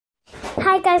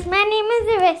Hi guys, my name is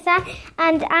Arissa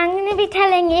and I'm going to be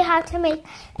telling you how to make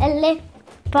a lip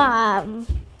balm.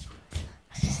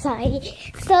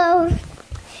 So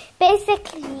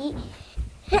basically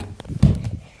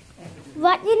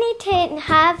what you need to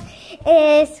have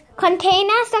is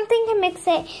container, something to mix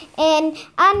it in,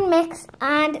 unmix,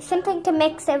 and something to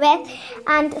mix it with,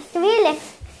 and three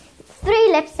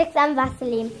lipsticks and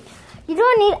Vaseline. You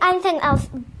don't need anything else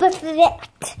but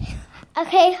that.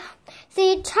 Okay, so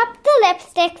you chop the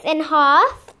lipsticks in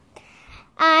half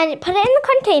and put it in the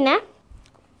container,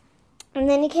 and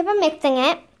then you keep on mixing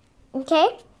it,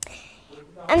 okay?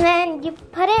 And then you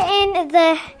put it in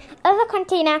the other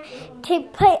container to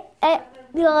put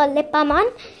your lip balm on,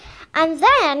 and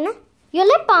then your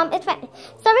lip balm is ready.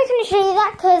 Sorry, I couldn't show you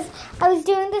that because I was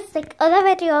doing this other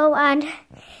video and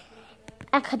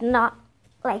I could not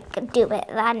do it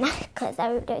then because I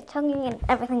was talking and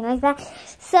everything like that.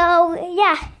 So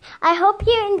yeah, I hope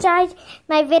you enjoyed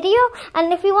my video,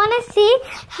 and if you want to see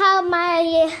how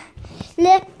my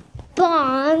lip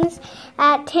balms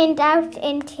turned out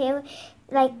into,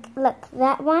 look,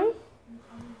 that one.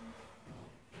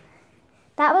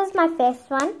 That was my first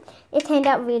one. It turned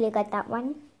out really good, that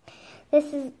one.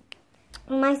 This is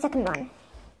my second one.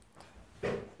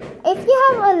 If you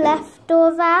have a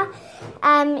leftover,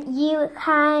 you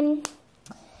can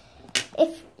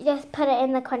just put it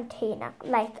in the container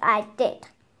like I did.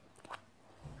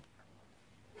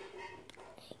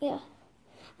 Yeah.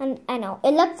 And I know,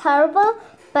 it looks horrible,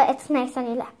 but it's nice on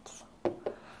your lips.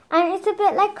 And it's a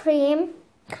bit like cream.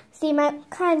 So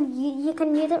you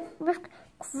can use it with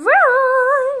cream.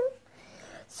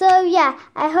 So yeah,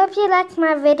 I hope you liked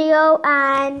my video,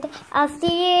 and I'll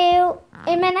see you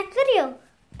in my next video.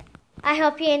 I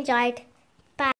hope you enjoyed.